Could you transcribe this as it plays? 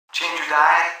Change your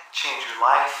diet, change your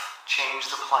life, change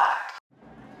the planet.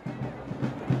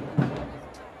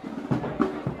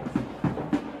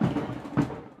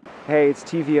 Hey, it's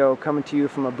TVO coming to you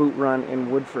from a boot run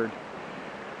in Woodford.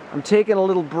 I'm taking a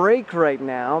little break right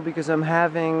now because I'm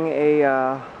having a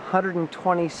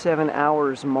 127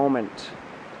 hours moment.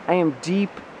 I am deep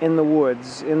in the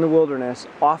woods, in the wilderness,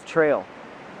 off trail.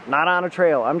 Not on a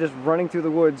trail, I'm just running through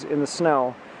the woods in the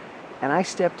snow. And I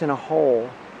stepped in a hole,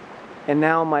 and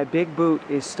now my big boot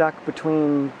is stuck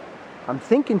between, I'm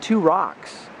thinking, two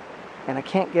rocks, and I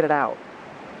can't get it out.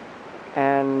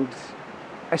 And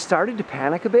I started to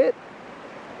panic a bit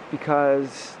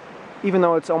because even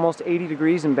though it's almost 80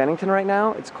 degrees in Bennington right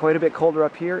now, it's quite a bit colder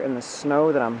up here, and the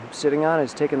snow that I'm sitting on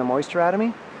is taking the moisture out of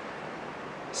me.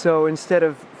 So instead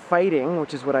of fighting,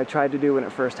 which is what I tried to do when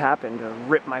it first happened, to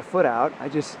rip my foot out, I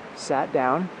just sat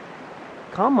down,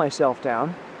 calmed myself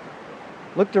down,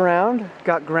 looked around,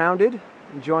 got grounded,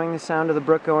 enjoying the sound of the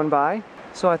brook going by.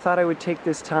 So I thought I would take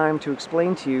this time to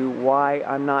explain to you why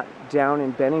I'm not down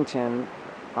in Bennington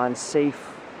on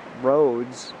safe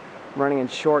roads, running in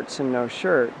shorts and no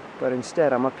shirt, but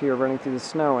instead I'm up here running through the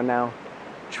snow and now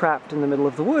trapped in the middle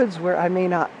of the woods where I may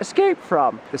not escape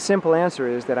from. The simple answer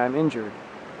is that I'm injured.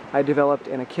 I developed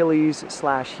an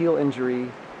Achilles/heel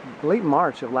injury late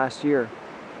March of last year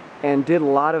and did a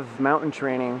lot of mountain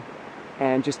training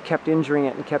and just kept injuring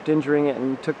it and kept injuring it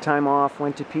and took time off,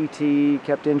 went to PT,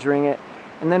 kept injuring it.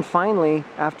 And then finally,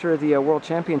 after the World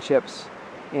Championships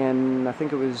in, I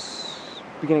think it was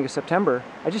beginning of September,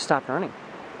 I just stopped running.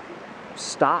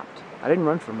 Stopped. I didn't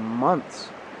run for months.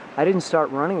 I didn't start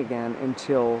running again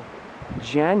until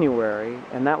January,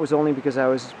 and that was only because I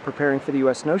was preparing for the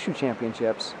US Snowshoe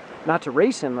Championships, not to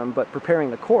race in them, but preparing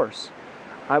the course.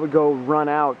 I would go run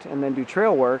out and then do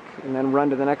trail work, and then run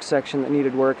to the next section that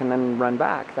needed work, and then run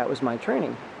back. That was my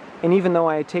training. And even though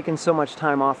I had taken so much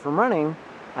time off from running,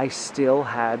 I still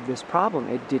had this problem.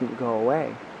 It didn't go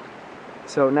away.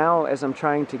 So now, as I'm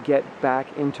trying to get back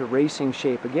into racing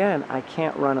shape again, I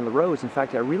can't run on the roads. In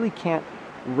fact, I really can't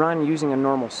run using a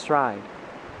normal stride.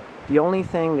 The only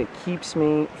thing that keeps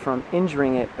me from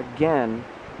injuring it again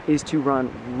is to run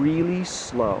really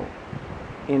slow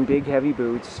in big heavy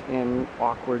boots in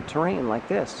awkward terrain like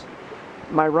this.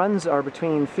 My runs are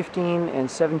between 15 and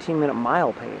 17-minute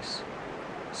mile pace.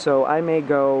 So I may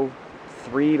go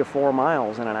 3 to 4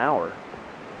 miles in an hour.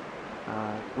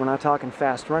 We're not talking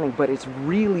fast running, but it's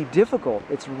really difficult.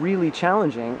 It's really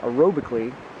challenging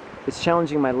aerobically. It's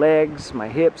challenging my legs, my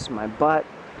hips, my butt.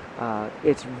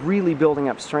 It's really building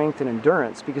up strength and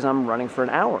endurance because I'm running for an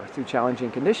hour through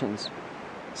challenging conditions.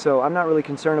 So I'm not really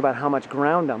concerned about how much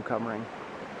ground I'm covering.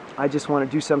 I just want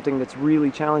to do something that's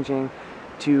really challenging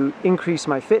to increase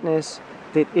my fitness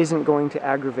that isn't going to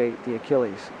aggravate the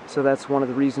Achilles. So that's one of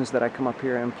the reasons that I come up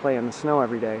here and play in the snow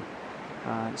every day.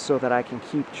 So that I can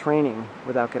keep training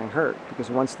without getting hurt.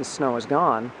 Because once the snow is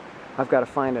gone, I've got to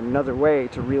find another way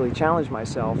to really challenge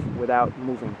myself without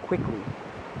moving quickly.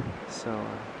 So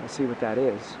I'll see what that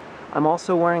is. I'm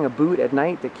also wearing a boot at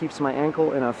night that keeps my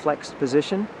ankle in a flexed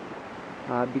position.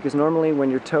 Because normally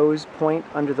when your toes point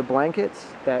under the blankets,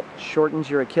 that shortens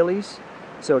your Achilles.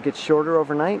 So it gets shorter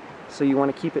overnight. So you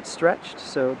want to keep it stretched.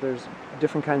 So there's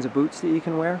different kinds of boots that you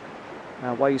can wear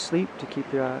while you sleep to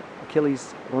keep your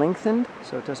Achilles lengthened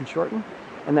so it doesn't shorten,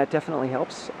 and that definitely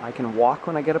helps. I can walk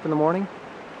when I get up in the morning.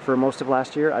 For most of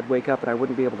last year, I'd wake up and I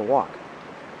wouldn't be able to walk.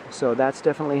 So that's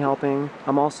definitely helping.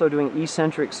 I'm also doing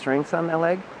eccentric strength on my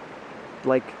leg.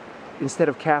 Like, instead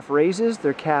of calf raises,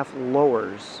 they're calf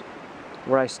lowers,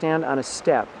 where I stand on a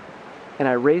step and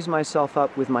I raise myself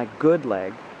up with my good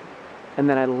leg, and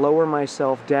then I lower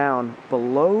myself down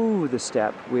below the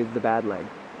step with the bad leg.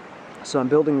 So I'm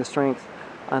building the strength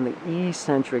on the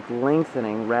eccentric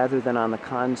lengthening rather than on the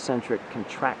concentric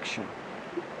contraction.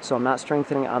 So I'm not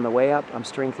strengthening it on the way up, I'm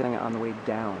strengthening it on the way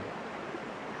down.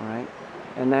 All right?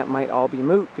 And that might all be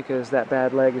moot because that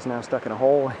bad leg is now stuck in a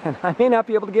hole and I may not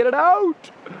be able to get it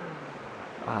out.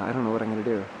 I don't know what I'm going to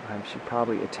do. I should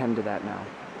probably attend to that now.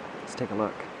 Let's take a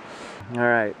look. All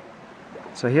right.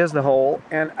 So here's the hole,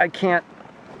 and I can't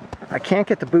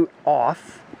get the boot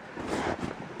off.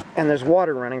 And there's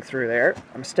water running through there.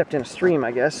 I'm stepped in a stream,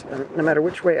 I guess, and no matter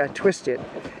which way I twist it,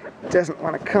 it doesn't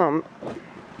want to come.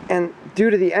 And due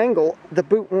to the angle, the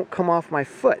boot won't come off my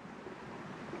foot.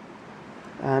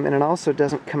 And it also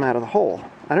doesn't come out of the hole.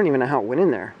 I don't even know how it went in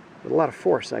there. With a lot of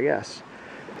force, I guess.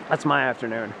 That's my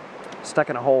afternoon. Stuck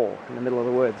in a hole in the middle of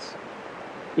the woods.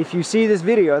 If you see this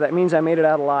video, that means I made it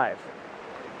out alive.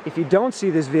 If you don't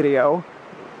see this video,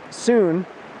 soon,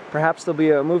 perhaps there'll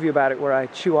be a movie about it where I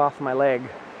chew off my leg.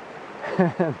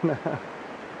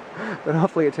 But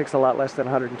hopefully it takes a lot less than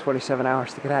 127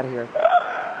 hours to get out of here.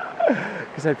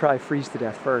 Because I'd probably freeze to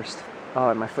death first. Oh,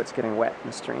 and my foot's getting wet in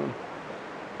the stream.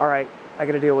 Alright, I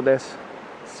gotta deal with this.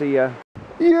 See ya.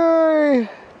 Yay!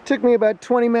 Took me about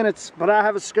 20 minutes, but I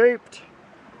have escaped.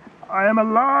 I am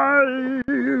alive!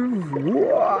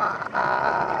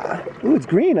 Ooh, it's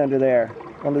green under there,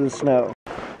 under the snow.